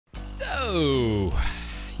So,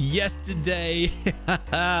 yesterday,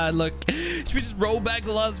 look, should we just roll back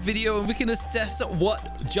the last video and we can assess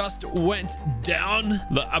what just went down?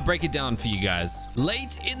 Look, I'll break it down for you guys.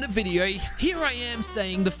 Late in the video, here I am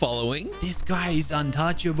saying the following. This guy is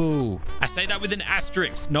untouchable. I say that with an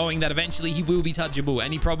asterisk, knowing that eventually he will be touchable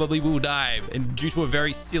and he probably will die and due to a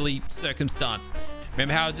very silly circumstance.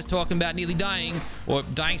 Remember how I was just talking about nearly dying or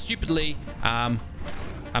dying stupidly?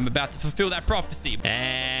 I'm about to fulfill that prophecy.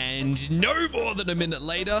 And no more than a minute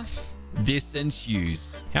later, this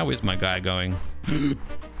ensues. How is my guy going?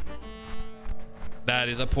 That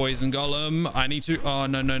is a poison golem. I need to... Oh,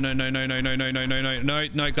 no,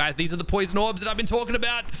 guys. These are the poison orbs that I've been talking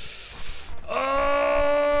about.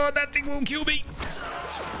 Oh, that thing will kill me.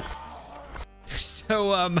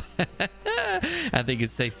 So, I think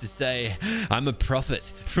it's safe to say I'm a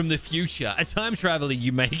prophet from the future. A time traveler,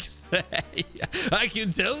 you may say. I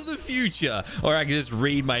can tell the future. Or I can just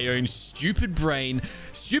read my own stupid brain,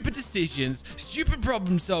 stupid decisions, stupid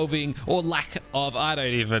problem solving, or lack of, I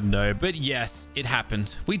don't even know. But yes, it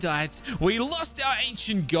happened. We died. We lost our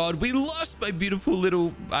ancient god. We lost my beautiful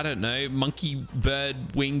little, I don't know, monkey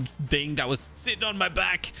bird winged thing that was sitting on my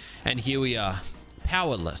back. And here we are,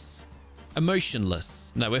 powerless.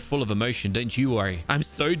 Emotionless. No, we're full of emotion, don't you worry. I'm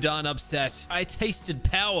so darn upset. I tasted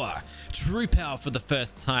power. True power for the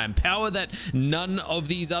first time. Power that none of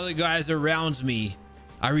these other guys around me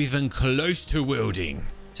are even close to wielding.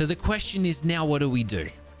 So the question is now, what do we do?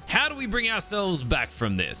 How do we bring ourselves back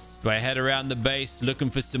from this? Do I head around the base looking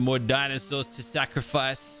for some more dinosaurs to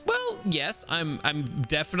sacrifice? Well, yes, I'm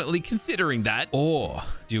definitely considering that. Or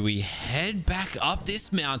do we head back up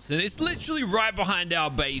this mountain? It's literally right behind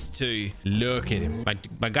our base too. Look at him.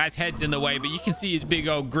 My guy's head's in the way, but you can see his big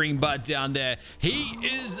old green butt down there. He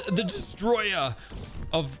is the destroyer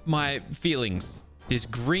of my feelings. This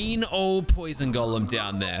green old poison golem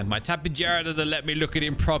down there. My Tapejara doesn't let me look at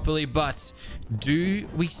him properly, but do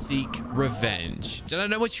we seek revenge? Don't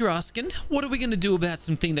know what you're asking. What are we going to do about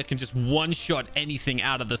something that can just one-shot anything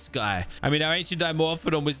out of the sky? I mean, our ancient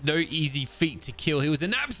Dimorphodon was no easy feat to kill. He was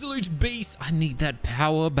an absolute beast. I need that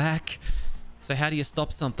power back. So how do you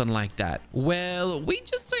stop something like that? Well, we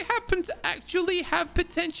just so happen to actually have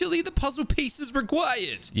potentially the puzzle pieces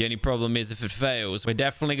required. The only problem is if it fails, we're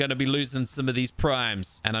definitely going to be losing some of these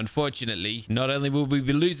primes. And unfortunately, not only will we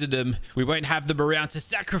be losing them, we won't have them around to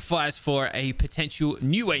sacrifice for a potential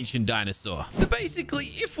new ancient dinosaur. So basically,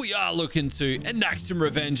 if we are looking to enact some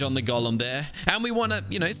revenge on the golem there, and we want to,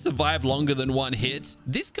 you know, survive longer than one hit,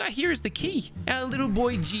 this guy here is the key. Our little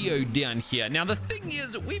boy Geo down here. Now, the thing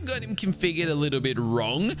is, we've got him configured a little bit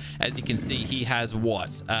wrong. As you can see, he has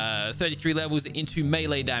what? 33 levels into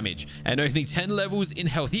melee damage and only 10 levels in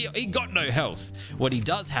health. He got no health. What he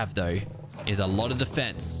does have though is a lot of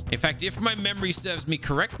defense. In fact, if my memory serves me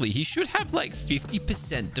correctly, he should have like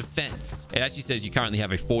 50% defense. It actually says you currently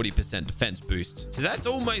have a 40% defense boost. So that's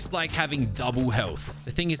almost like having double health.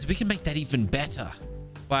 The thing is, we can make that even better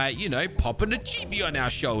by, you know, popping a chibi on our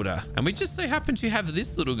shoulder. And we just so happen to have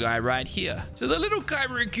this little guy right here. So the little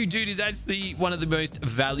Kairuku dude is actually one of the most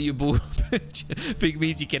valuable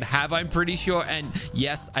pygmies you can have, I'm pretty sure. And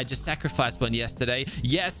yes, I just sacrificed one yesterday.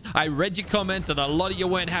 Yes, I read your comments and a lot of you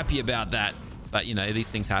weren't happy about that. But, you know, these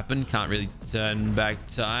things happen. Can't really turn back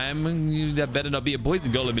time. There better not be a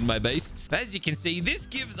poison golem in my base. But as you can see, this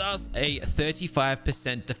gives us a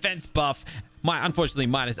 35% defense buff. Unfortunately,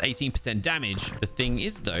 minus 18% damage. The thing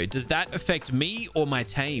is, though, does that affect me or my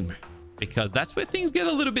tame? Because that's where things get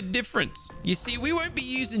a little bit different. You see, we won't be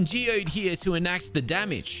using Geode here to enact the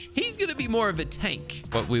damage. He's going to be more of a tank.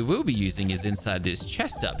 What we will be using is inside this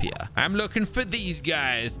chest up here. I'm looking for these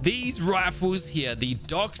guys. These rifles here, the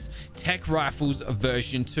Docs Tech Rifles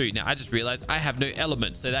version 2. Now, I just realized I have no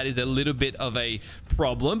elements, so that is a little bit of a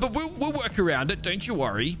problem, but we'll work around it. Don't you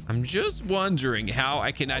worry. I'm just wondering how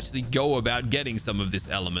I can actually go about getting some of this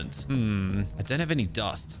element. I don't have any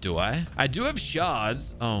dust, do I? I do have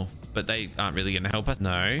shards. Oh, but they aren't really going to help us.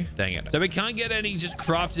 No, dang it. So we can't get any just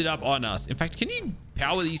crafted up on us. In fact, can you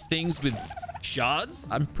power these things with shards?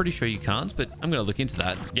 I'm pretty sure you can't, but I'm going to look into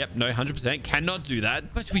that. Yep, no, 100% cannot do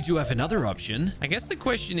that. But we do have another option. I guess the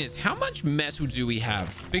question is, how much metal do we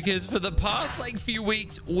have? Because for the past like few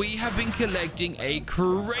weeks, we have been collecting a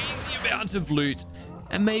crazy amount of loot.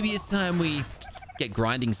 And maybe it's time we get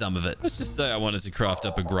grinding some of it. Let's just say I wanted to craft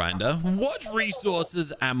up a grinder. What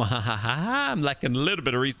resources am I? I'm lacking a little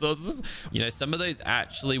bit of resources. You know, some of those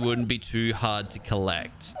actually wouldn't be too hard to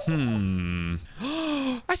collect.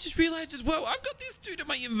 I I just realized as well, I've got this dude in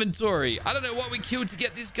my inventory. I don't know what we killed to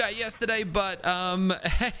get this guy yesterday, but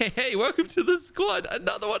hey, welcome to the squad.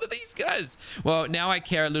 Another one of these guys. Well, now I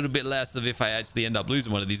care a little bit less of if I actually end up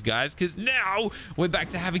losing one of these guys, because now we're back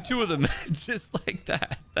to having 2 of them. Just like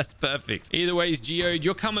that. That's perfect. Either ways, Geode,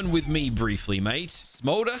 you're coming with me briefly, mate.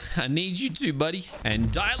 Smolder, I need you too, buddy. And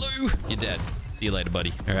Dilo, you're dead. See you later,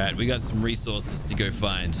 buddy. All right, we got some resources to go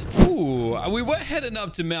find. Ooh, we were heading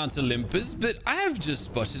up to Mount Olympus, but I have just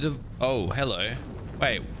spotted a... Oh, hello.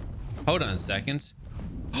 Wait, hold on a second.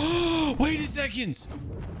 Oh, wait a second.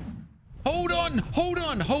 Hold on.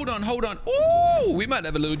 Oh, we might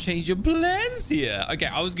have a little change of plans here. Okay,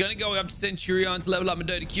 I was going to go up to Centurion to level up my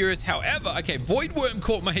Dodecurus. However, okay, Void Worm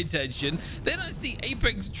caught my attention. Then I see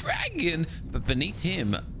Apex Dragon, but beneath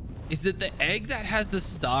him... Is it the egg that has the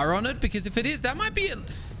star on it? Because if it is, that might be a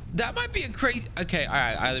crazy... Okay, all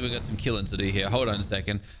right. I think we got some killing to do here. Hold on a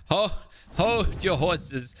second. Hold your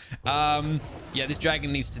horses. Yeah, this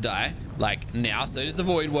dragon needs to die. Like, now. So does the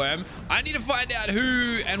Void Worm. I need to find out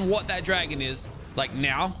who and what that dragon is. Like,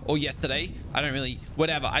 now or yesterday. I don't really...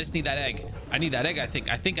 Whatever. I just need that egg. I need that egg, I think.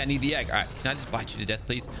 I think I need the egg. All right. Can I just bite you to death,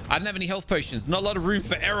 please? I don't have any health potions. Not a lot of room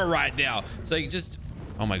for error right now. So you just...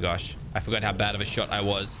 Oh, my gosh. I forgot how bad of a shot I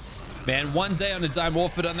was. Man, one day on a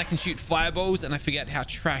Dimorphodon that can shoot fireballs, and I forget how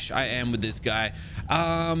trash I am with this guy.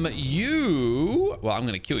 Well, I'm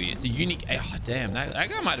gonna kill you. It's a unique... Oh, damn. That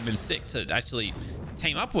guy might have been sick to actually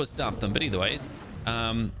team up with something, but either ways.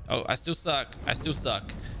 Oh, I still suck.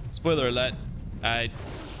 Spoiler alert.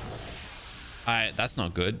 That's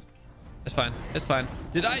not good. That's fine.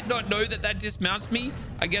 Did I not know that dismounts me?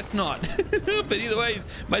 I guess not. But either ways,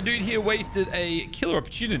 my dude here wasted a killer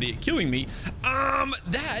opportunity at killing me.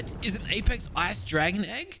 That is an Apex Ice Dragon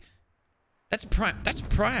egg? That's a prime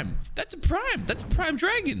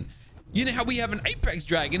dragon. You know how we have an Apex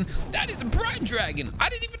Dragon? That is a Prime Dragon. I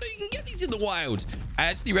didn't even know you can get these in the wild. I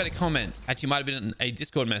actually read a comment. Actually, might have been a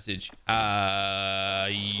Discord message.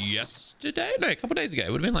 Yesterday? No, a couple days ago.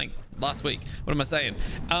 It would have been like last week. What am I saying?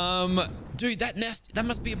 Dude, that nest, that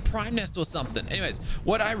must be a Prime nest or something. Anyways,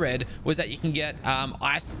 what I read was that you can get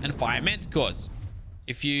Ice and Fire Manticores.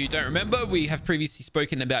 If you don't remember, we have previously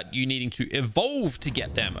spoken about you needing to evolve to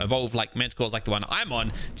get them. Evolve like Manticores like the one I'm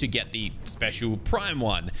on to get the special Prime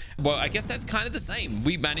one. Well, I guess that's kind of the same.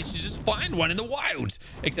 We managed to just find one in the wild,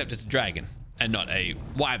 except it's a dragon and not a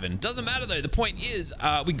wyvern. Doesn't matter though. The point is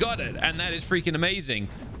we got it, and that is freaking amazing.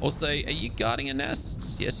 Also, are you guarding a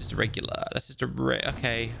nest? Yeah, it's just a regular. That's just a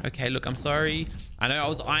okay. Look, I'm sorry. I know I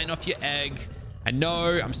was eyeing off your egg. I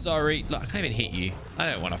know. I'm sorry. Look, I can't even hit you.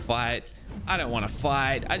 I don't want to fight. I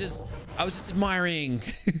was just admiring.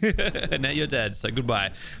 And now you're dead, so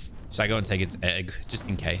goodbye. Should I go and take its egg just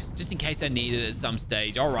in case I need it at some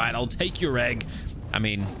stage? All right, I'll take your egg. I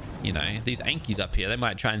mean, you know, these Ankies up here, they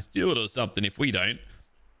might try and steal it or something if we don't.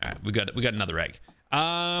 All right, we got another egg.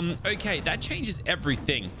 Okay, that changes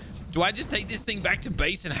everything. Do I just take this thing back to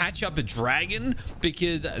base and hatch up a dragon?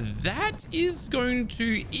 Because that is going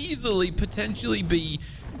to easily potentially be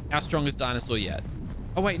our strongest dinosaur yet.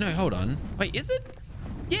 Oh, wait, no, hold on. Wait, is it?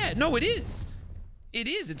 Yeah, no, it is. It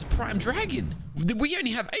is. It's a Prime Dragon. We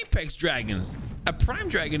only have Apex Dragons. A Prime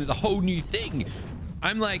Dragon is a whole new thing.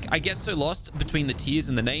 I'm like, I get so lost between the tiers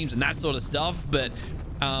and the names and that sort of stuff, but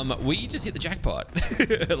we just hit the jackpot.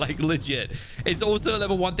 Like, legit. It's also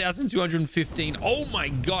level 1,215. Oh, my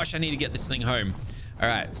gosh, I need to get this thing home. All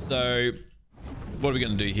right, so... What are we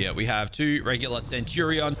going to do here? We have 2 regular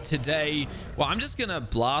Centurions today. Well, I'm just going to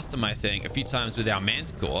blast them, I think, a few times with our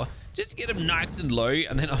Manticore. Just to get them nice and low.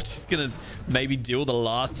 And then I'm just going to maybe deal the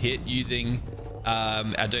last hit using our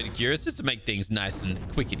Dodecurus just to make things nice and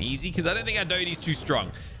quick and easy. Because I don't think our Dody's too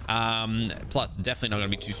strong. Plus, definitely not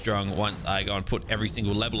going to be too strong once I go and put every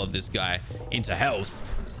single level of this guy into health.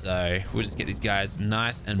 So we'll just get these guys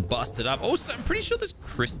nice and busted up. Also, I'm pretty sure there's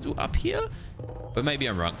crystal up here. But maybe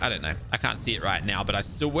I'm wrong. I don't know. I can't see it right now, but I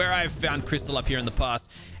swear I've found crystal up here in the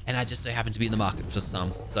past, and I just so happen to be in the market for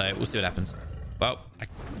some. So we'll see what happens. Well, I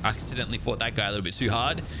accidentally fought that guy a little bit too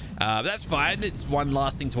hard. But that's fine. It's one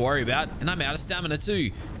last thing to worry about. And I'm out of stamina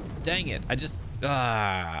too. Dang it. I just...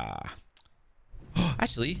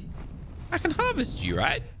 Actually, I can harvest you,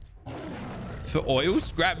 right? For oil,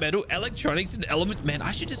 scrap metal, electronics, and element... Man,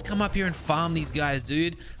 I should just come up here and farm these guys,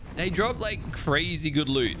 dude. They drop like crazy good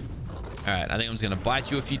loot. All right, I think I'm just going to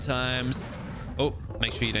bite you a few times. Oh,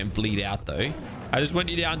 make sure you don't bleed out, though. I just want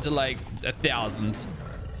you down to, like, 1,000.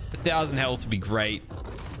 1,000 health would be great.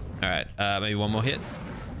 All right, maybe one more hit.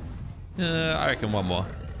 I reckon one more.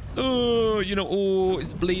 Oh, you know, oh,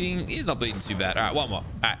 is it bleeding? He's not bleeding too bad. All right, one more.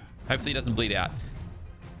 All right, hopefully he doesn't bleed out.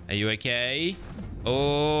 Are you okay?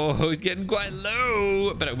 Oh, he's getting quite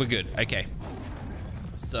low, but we're good. Okay.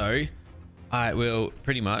 So I will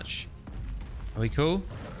pretty much... Are we cool?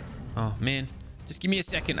 Oh, man. Just give me a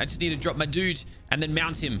second. I just need to drop my dude and then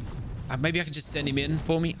mount him. Maybe I can just send him in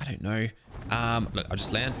for me. I don't know. Look, I'll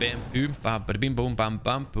just land. Bam, boom, bam, bada bim, boom, bam,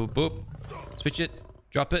 bam, boop, boop. Switch it.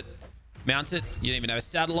 Drop it. Mount it. You don't even have a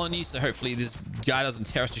saddle on you, so hopefully this guy doesn't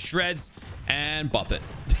tear us to shreds. And bop it.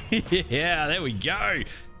 Yeah, there we go.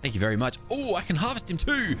 Thank you very much. Oh, I can harvest him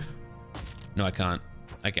too. No, I can't.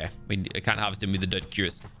 Okay. I can't harvest him with the dirt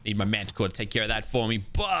curious. Need my manticore to take care of that for me.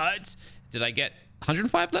 But did I get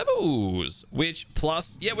 105 levels? Which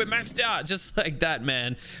plus, yeah, we're maxed out just like that,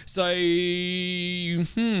 man. So,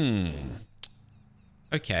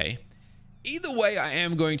 okay. Either way, I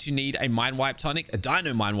am going to need a mind wipe tonic, a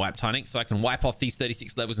dino mind wipe tonic, so I can wipe off these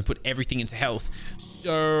 36 levels and put everything into health.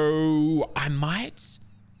 So I might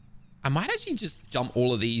actually just jump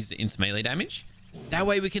all of these into melee damage. That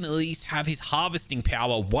way we can at least have his harvesting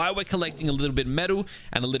power while we're collecting a little bit of metal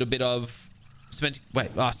and a little bit of cementing.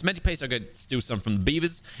 Cementing paste. I'll go steal some from the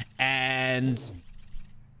beavers. And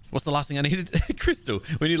what's the last thing I needed? Crystal.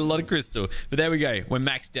 We need a lot of crystal. But there we go. We're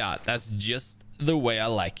maxed out. That's just the way I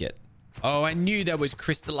like it. Oh, I knew there was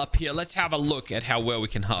crystal up here. Let's have a look at how well we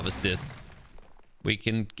can harvest this. We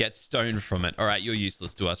can get stone from it. All right, you're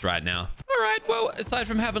useless to us right now. All right, well, aside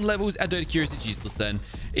from having levels, our dirty curious is useless then.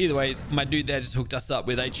 Either ways, my dude there just hooked us up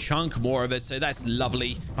with a chunk more of it, so that's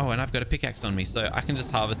lovely. Oh, and I've got a pickaxe on me, so I can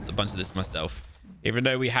just harvest a bunch of this myself. Even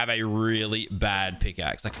though we have a really bad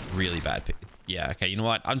pickaxe, like really bad pick. Yeah, okay, you know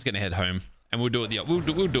what? I'm just gonna head home. And we'll do it we'll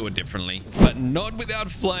do it differently, but not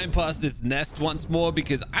without flying past this nest once more,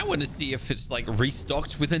 because I want to see if it's like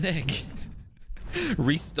restocked with an egg.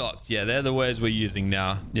 Restocked, yeah, they're the words we're using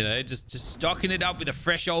now. You know, just stocking it up with a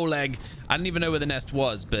fresh old egg. I didn't even know where the nest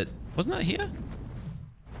was, but wasn't that here?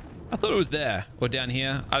 I thought it was there or down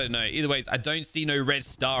here. I don't know. Either ways, I don't see no red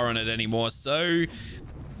star on it anymore. So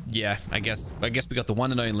yeah, I guess we got the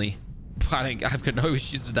one and only. I've got no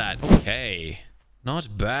issues with that. Okay.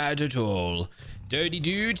 Not bad at all. Dirty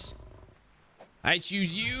dude. I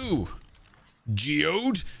choose you.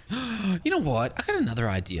 Geode. You know what? I got another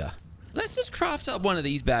idea. Let's just craft up one of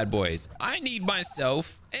these bad boys. I need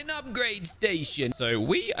myself an upgrade station. So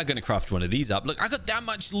we are going to craft one of these up. Look, I got that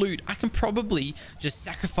much loot. I can probably just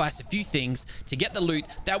sacrifice a few things to get the loot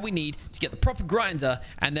that we need to get the proper grinder.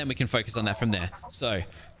 And then we can focus on that from there. So...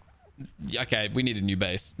 okay, we need a new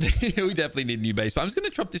base. We definitely need a new base, but I'm just going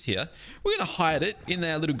to drop this here. We're going to hide it in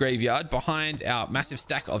our little graveyard behind our massive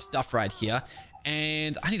stack of stuff right here.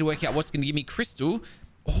 And I need to work out what's going to give me crystal.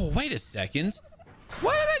 Oh, wait a second.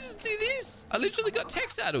 Why did I just do this? I literally got tech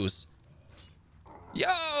saddles. Yo,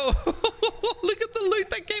 look at the loot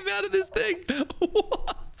that came out of this thing.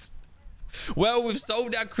 What? Well, we've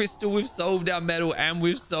solved our crystal, we've solved our metal, and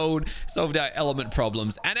we've solved our element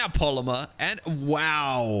problems and our polymer. And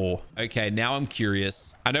wow. Okay, now I'm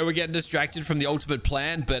curious. I know we're getting distracted from the ultimate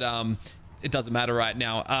plan, but it doesn't matter right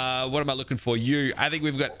now. What am I looking for? I think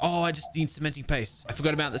we've got... oh, I just need cementing paste. I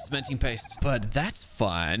forgot about the cementing paste. But that's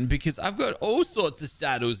fine because I've got all sorts of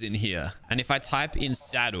saddles in here. And if I type in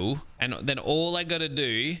saddle, and then all I gotta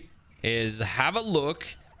do is have a look,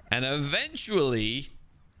 and eventually...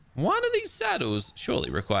 one of these saddles surely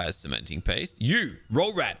requires cementing paste.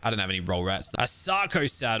 Roll rat. I don't have any roll rats. A Sarco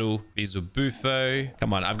saddle. Bizubufo.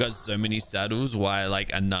 Come on, I've got so many saddles. Why,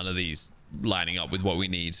 like, are none of these lining up with what we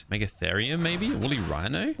need? Megatherium, maybe? Woolly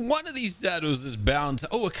rhino? One of these saddles is bound to...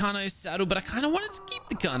 oh, a Kano saddle, but I kind of wanted to keep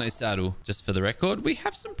the Kano saddle. Just for the record, we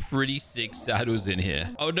have some pretty sick saddles in here.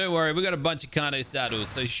 Oh, don't worry. We got a bunch of Kano saddles,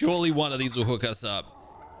 so surely one of these will hook us up.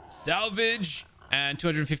 Salvage and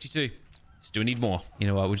 252. Still need more. You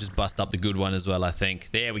know what? We'll just bust up the good one as well, I think.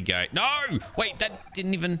 There we go. No! Wait, that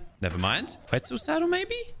didn't even... never mind. Quetzal saddle,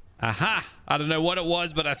 maybe? Aha! I don't know what it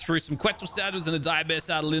was, but I threw some Quetzal saddles and a dire bear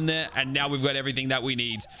saddle in there, and now we've got everything that we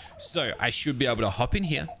need. So I should be able to hop in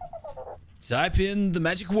here, type in the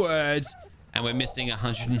magic words, and we're missing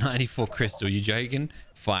 194 crystal. You joking?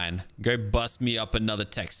 Fine. Go bust me up another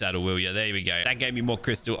tech saddle, will you? There we go. That gave me more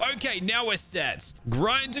crystal. Okay, now we're set.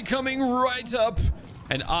 Grinder coming right up.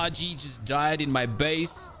 And RG just died in my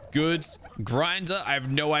base. Good. Grinder, I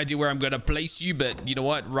have no idea where I'm going to place you, but you know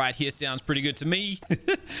what? Right here sounds pretty good to me.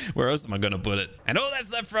 Where else am I going to put it? And all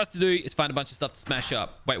that's left for us to do is find a bunch of stuff to smash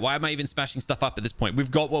up. Wait, why am I even smashing stuff up at this point?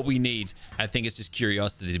 We've got what we need. I think it's just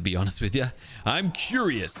curiosity, to be honest with you. I'm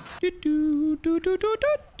curious. You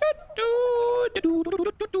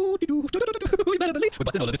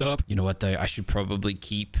know what, though? I should probably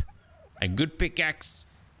keep a good pickaxe,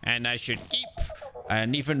 and I should keep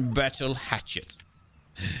an even better hatchet.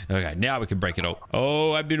 Okay, now we can break it all.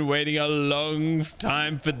 Oh, I've been waiting a long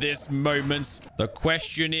time for this moment. The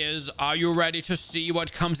question is, are you ready to see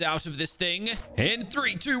what comes out of this thing? In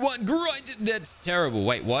 3, 2, 1, grind it. That's terrible.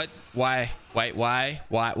 Wait, what? Why? Wait, why?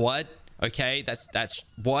 What? Okay, that's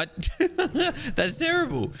what? That's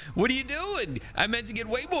terrible. What are you doing? I meant to get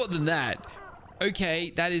way more than that. Okay,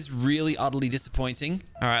 that is really utterly disappointing.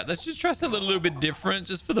 All right, let's just try something a little bit different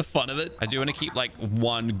just for the fun of it. I do want to keep like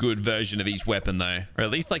one good version of each weapon though, or at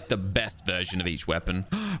least like the best version of each weapon.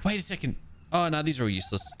 Wait a second. Oh no, these are all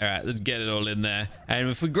useless. All right, let's get it all in there. And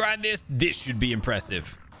if we grind this, this should be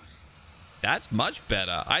impressive. That's much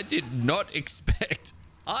better. I did not expect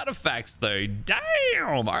artifacts though.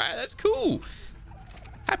 Damn. All right, that's cool.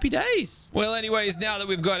 Happy days. Well, anyways, now that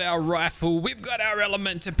we've got our rifle, we've got our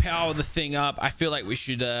element to power the thing up. I feel like we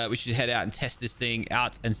should head out and test this thing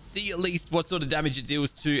out and see at least what sort of damage it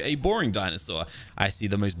deals to a boring dinosaur. I see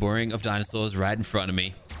the most boring of dinosaurs right in front of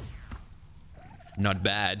me. Not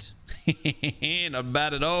bad. Not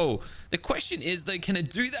bad at all. The question is though, can it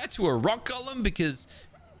do that to a rock golem? Because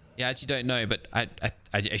yeah, I actually don't know, but I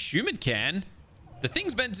assume it can. The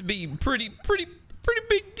thing's meant to be pretty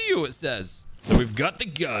big deal, it says. So we've got the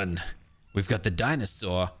gun, we've got the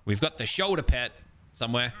dinosaur, we've got the shoulder pet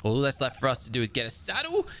somewhere. All that's left for us to do is get a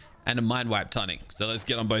saddle and a mind wipe tonic. So let's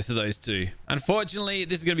get on both of those too. Unfortunately,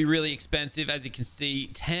 this is going to be really expensive. As you can see,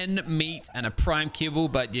 10 meat and a prime kibble,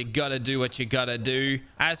 but you gotta do what you gotta do.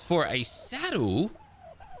 As for a saddle,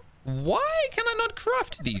 why can I not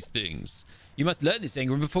craft these things? You must learn this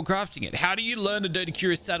engram before crafting it. How do you learn a Dirty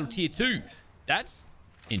Curious saddle tier 2? That's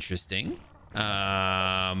interesting.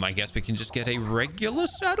 I guess we can just get a regular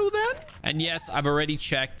saddle then. And yes, I've already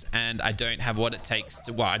checked and I don't have what it takes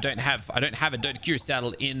to, well, I don't have a Dirty Curious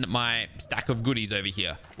saddle in my stack of goodies over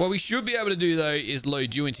here. What we should be able to do though is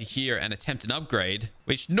load you into here and attempt an upgrade,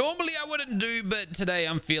 which normally I wouldn't do, but today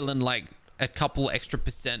I'm feeling like a couple extra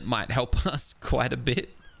 % might help us quite a bit.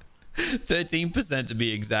 13% to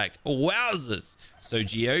be exact. Wowzers. So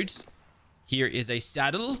Geode, here is a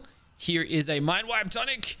saddle. Here is a mind wipe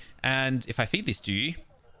tonic. And if I feed this to you,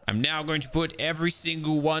 I'm now going to put every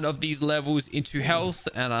single one of these levels into health.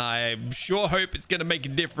 And I sure hope it's going to make a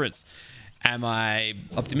difference. Am I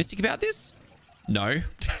optimistic about this? No.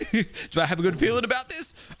 Do I have a good feeling about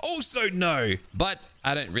this? Also no. But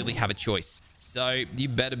I don't really have a choice. So you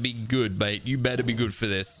better be good, mate. You better be good for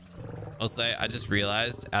this. Also, I just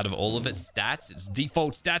realized out of all of its stats, its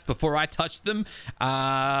default stats before I touched them,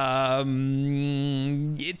 no,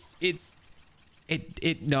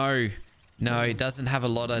 it doesn't have a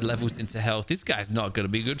lot of levels into health. This guy's not going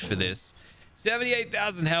to be good for this.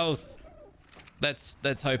 78,000 health.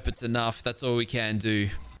 Let's hope it's enough. That's all we can do.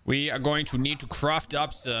 We are going to need to craft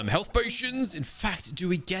up some health potions. In fact, do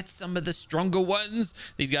we get some of the stronger ones?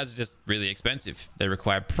 These guys are just really expensive. They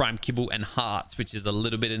require prime kibble and hearts, which is a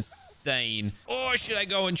little bit insane. Or should I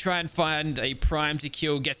go and try and find a prime to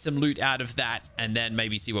kill, get some loot out of that, and then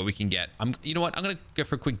maybe see what we can get? You know what? I'm going to go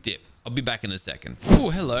for a quick dip. I'll be back in a second. Oh,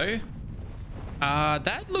 hello.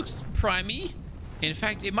 That looks primey. In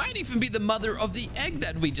fact, it might even be the mother of the egg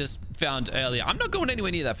that we just found earlier. I'm not going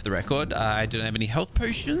anywhere near that for the record. I don't have any health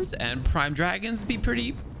potions, and prime dragons be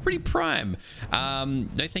pretty prime.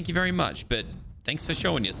 No, thank you very much, but thanks for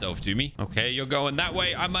showing yourself to me. Okay, you're going that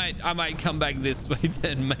way. I might come back this way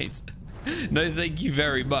then, mate. No, thank you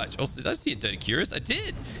very much. Also, did I see a Dirty Curious? I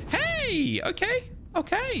did. Hey, okay.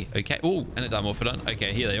 Oh, and a Dimorphodon.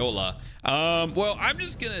 Okay, here they all are. Well, I'm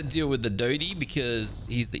just gonna deal with the Dodie because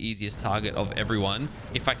he's the easiest target of everyone.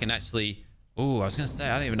 If I can actually... Oh, I was gonna say,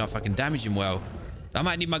 I don't even know if I can damage him well. I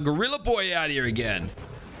might need my Gorilla Boy out here again.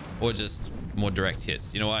 Or just more direct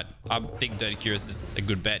hits. You know what? I think Dirty Curious is a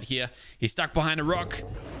good bet here. He's stuck behind a rock.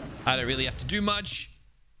 I don't really have to do much.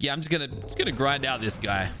 Yeah, I'm just gonna grind out this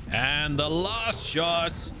guy. And the last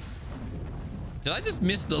shot... Did I just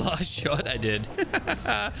miss the last shot? I did.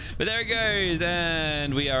 But there it goes.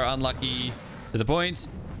 And we are unlucky to the point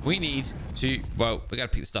we need to... Well, we got to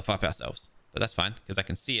pick the stuff up ourselves. But that's fine because I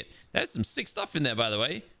can see it. There's some sick stuff in there, by the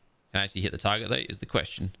way. Can I actually hit the target, though, is the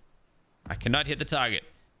question. I cannot hit the target.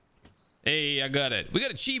 Hey, I got it. We got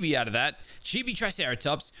a Chibi out of that. Chibi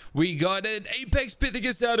Triceratops. We got an Apex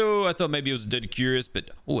Pithegus saddle. I thought maybe it was a Dirty Curious, but...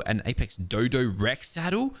 Oh, an Apex Dodo Rex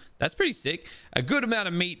saddle. That's pretty sick. A good amount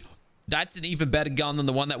of meat. That's an even better gun than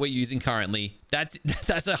the one that we're using currently. That's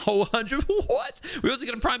a whole 100. What? We also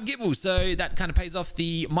got a prime gibble, so that kind of pays off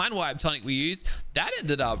the mind wipe tonic we used. That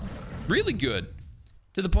ended up really good.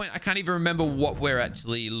 To the point I can't even remember what we're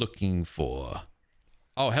actually looking for.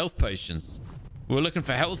 Oh, health potions. We're looking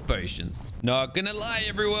for health potions. Not gonna lie,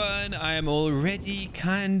 everyone. I am already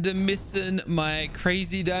kind of missing my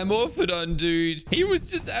crazy Dimorphodon dude. He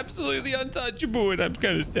was just absolutely untouchable, and I'm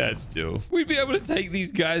kind of sad still. We'd be able to take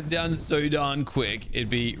these guys down so darn quick. It'd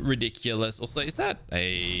be ridiculous. Also, is that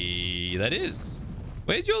a... That is.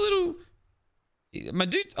 Where's your little... My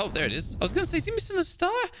dude... Oh, there it is. I was gonna say, is he missing a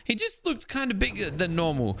star? He just looked kind of bigger than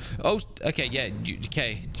normal. Oh, okay. Yeah.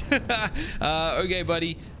 Okay. Okay,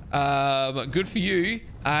 buddy. Good for you.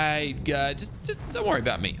 Just don't worry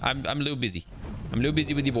about me. I'm a little busy. I'm a little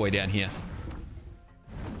busy with your boy down here.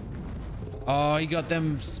 Oh, he got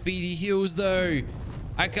them speedy heals though.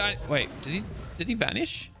 I can't wait. Did he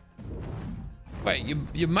vanish? Wait,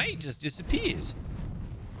 your mate just disappeared.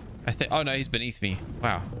 I think, oh no, he's beneath me.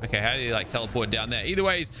 Wow. Okay, how did he like teleport down there? Either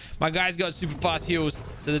ways, my guy's got super fast heals,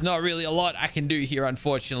 so there's not really a lot I can do here,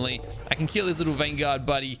 unfortunately. I can kill his little Vanguard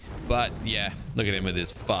buddy, but yeah, look at him with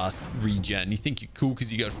his fast regen. You think you're cool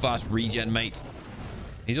because you got fast regen, mate?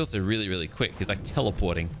 He's also really, really quick. He's like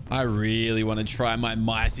teleporting. I really want to try my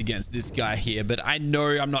might against this guy here, but I know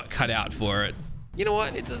I'm not cut out for it. You know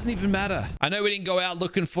what? It doesn't even matter. I know we didn't go out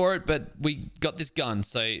looking for it, but we got this gun,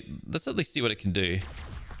 so let's at least see what it can do.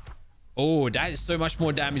 Oh, that is so much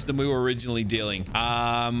more damage than we were originally dealing.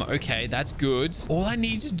 Okay, that's good. All I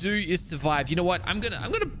need to do is survive. You know what? I'm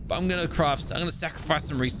gonna sacrifice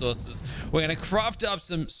some resources. We're gonna craft up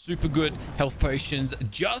some super good health potions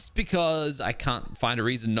just because I can't find a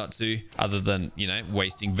reason not to, other than, you know,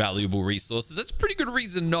 wasting valuable resources. That's a pretty good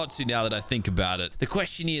reason not to now that I think about it. The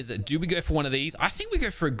question is, do we go for one of these? I think we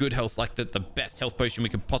go for a good health, like the best health potion we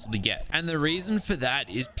could possibly get. And the reason for that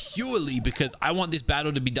is purely because I want this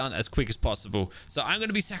battle to be done as quick as possible. So I'm going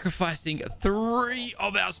to be sacrificing 3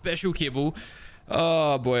 of our special kibble.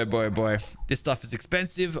 Oh boy, boy, boy. This stuff is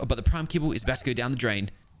expensive, but the prime kibble is about to go down the drain.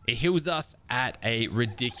 It heals us at a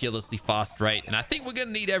ridiculously fast rate, and I think we're going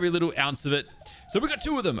to need every little ounce of it. So we got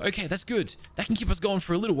 2 of them. Okay, that's good. That can keep us going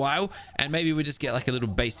for a little while, and maybe we just get like a little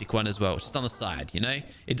basic one as well, just on the side, you know?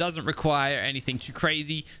 It doesn't require anything too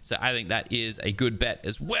crazy, so I think that is a good bet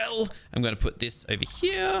as well. I'm going to put this over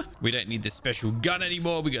here. We don't need this special gun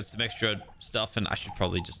anymore. We got some extra stuff, and I should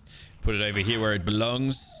probably just put it over here where it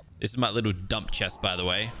belongs. This is my little dump chest, by the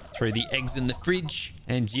way. Throw the eggs in the fridge.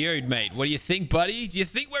 And Geode, mate, what do you think, buddy? Do you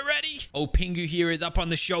think we're ready? Old Pingu here is up on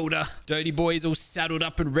the shoulder. Dirty boy's all saddled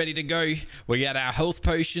up and ready to go. We got our health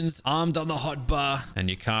potions armed on the hot bar. And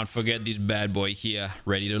you can't forget this bad boy here,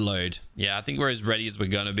 ready to load. Yeah, I think we're as ready as we're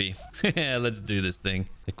gonna be. Let's do this thing.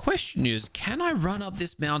 The question is, can I run up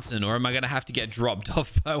this mountain, or am I gonna have to get dropped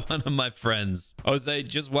off by one of my friends? I would say,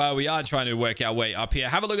 just while we are trying to work our way up here,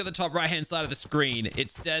 have a look at the top right-hand side of the screen. It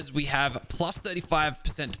says we have plus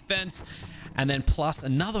 35% defense, and then plus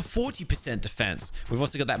another 40% defense. We've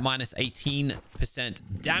also got that minus 18%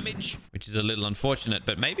 damage, which is a little unfortunate,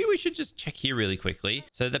 but maybe we should just check here really quickly.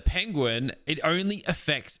 So the penguin, it only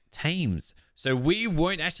affects tames. So we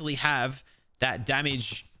won't actually have that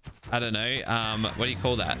damage. I don't know. What do you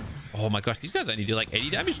call that? Oh my gosh, these guys only do like 80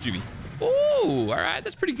 damage to me. Oh, all right.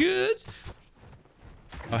 That's pretty good.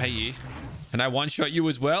 Oh, hey, you. Can I one-shot you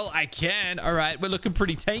as well? I can. All right, we're looking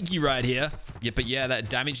pretty tanky right here. Yeah, but yeah, that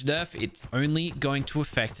damage nerf, it's only going to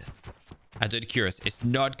affect Adodicurus. It's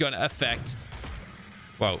not going to affect,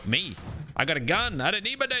 well, me. I got a gun. I don't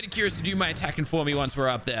need my Adodicurus to do my attacking for me once we're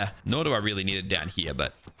up there. Nor do I really need it down here,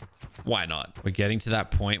 but why not? We're getting to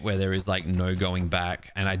that point where there is like no going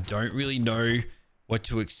back, and I don't really know what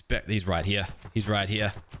to expect. He's right here. He's right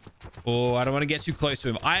here. Oh, I don't want to get too close to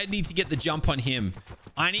him. I need to get the jump on him.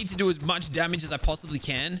 I need to do as much damage as I possibly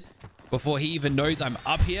can before he even knows I'm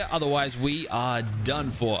up here. Otherwise, we are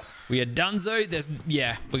done for. We are donezo.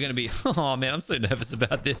 We're going to be... Oh, man, I'm so nervous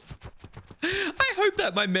about this. I hope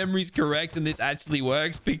that my memory's correct and this actually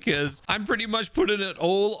works, because I'm pretty much putting it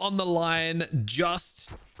all on the line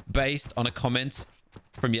just based on a comment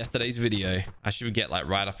from yesterday's video. I should get like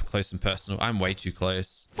right up close and personal. I'm way too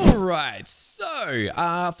close. All right. So,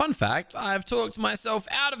 fun fact, I've talked myself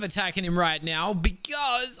out of attacking him right now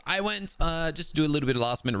because I went just to do a little bit of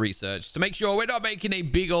last minute research to make sure we're not making a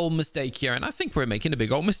big old mistake here. And I think we're making a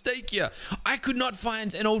big old mistake here. I could not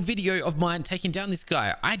find an old video of mine taking down this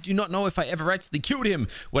guy. I do not know if I ever actually killed him.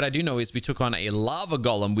 What I do know is we took on a lava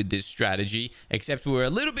golem with this strategy, except we were a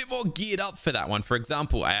little bit more geared up for that one. For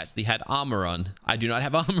example, I actually had armor on. I do not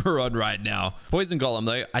have armor on right now. Poison golem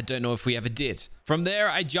though, I don't know if we ever did. From there,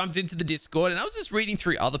 I jumped into the Discord and I was just reading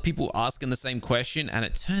through other people asking the same question, and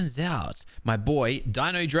it turns out my boy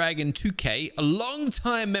Dino Dragon 2K, a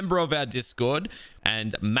long-time member of our Discord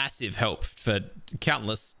and massive help for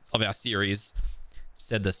countless of our series,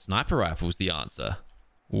 said the sniper rifle was the answer.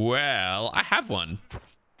 Well, I have one.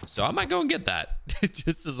 So I might go and get that.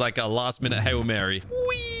 Just as like a last minute Hail Mary.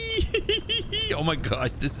 Whee! Oh my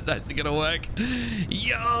gosh, this is actually gonna work.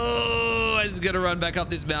 Yo, I just gotta run back up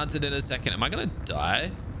this mountain in a second. Am I gonna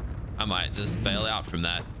die? I might just bail out from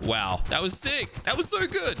that. Wow, that was sick. That was so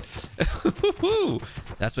good.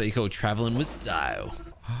 That's what you call traveling with style.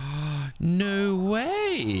 No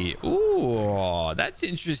way. Ooh, that's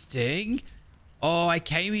interesting. Oh, I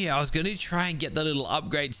came here. I was going to try and get the little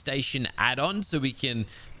upgrade station add-on so we can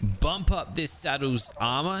bump up this saddle's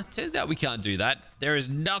armor. Turns out we can't do that. There is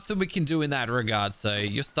nothing we can do in that regard. So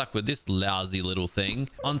you're stuck with this lousy little thing.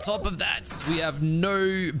 On top of that, we have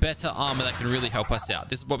no better armor that can really help us out.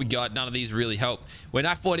 This is what we got. None of these really help. When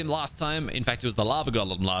I fought him last time, in fact, it was the lava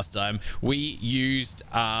golem last time, we used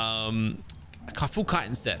a full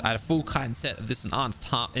chitin set. I had a full chitin set of this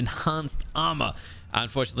enhanced armor.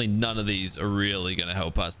 Unfortunately, none of these are really going to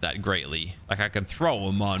help us that greatly. Like, I can throw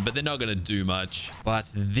them on, but they're not going to do much. But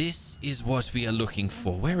this is what we are looking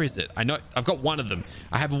for. Where is it? I know I've got one of them.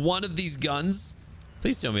 I have one of these guns.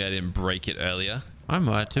 Please tell me I didn't break it earlier. I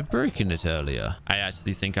might have broken it earlier. I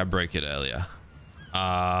actually think I broke it earlier.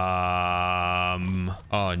 Oh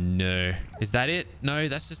no. Is that it? No,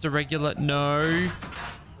 that's just a regular. No.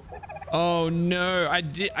 Oh no.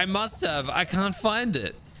 I must have. I can't find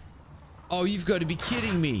it. Oh, you've got to be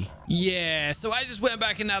kidding me. Yeah, so I just went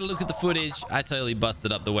back and had a look at the footage. I totally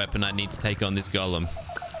busted up the weapon I need to take on this golem.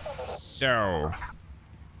 So,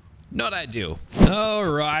 not ideal. All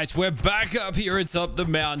right, we're back up here atop the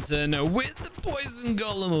mountain with the poison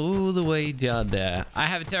golem all the way down there. I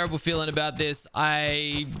have a terrible feeling about this.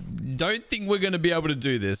 I don't think we're going to be able to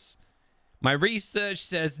do this. My research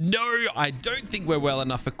says no, I don't think we're well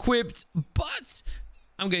enough equipped, but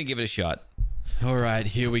I'm going to give it a shot. All right,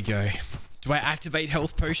 here we go. Do I activate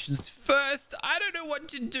health potions first? I don't know what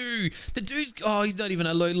to do. The dude's... Oh, he's not even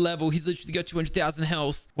a low level. He's literally got 200,000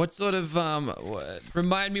 health. What sort of...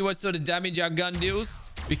 remind me what sort of damage our gun deals?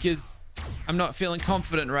 Because I'm not feeling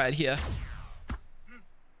confident right here.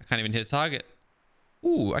 I can't even hit a target.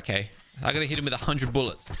 Ooh, okay. I gotta hit him with 100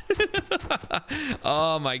 bullets.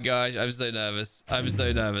 Oh my gosh, I'm so nervous. I'm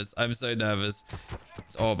so nervous. I'm so nervous.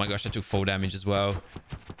 Oh my gosh, I took full damage as well.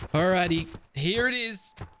 Alrighty, here it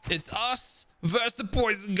is. It's us versus the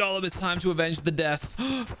poison golem. It's time to avenge the death.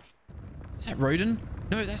 Is that Rodin?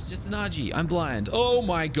 No, that's just an RG. I'm blind. Oh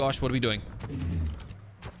my gosh, what are we doing?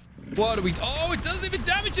 What are we... Oh, it doesn't even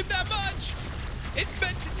damage him that much. It's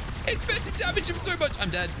meant to damage him so much. I'm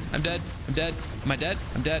dead. I'm dead. I'm dead. Am I dead?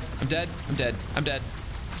 I'm dead. I'm dead. I'm dead. I'm dead.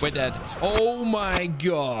 We're dead. Oh my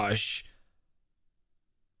gosh.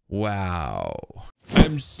 Wow.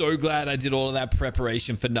 I'm so glad I did all of that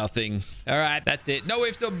preparation for nothing. All right, that's it. No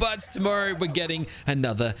ifs or buts. Tomorrow we're getting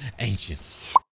another ancient.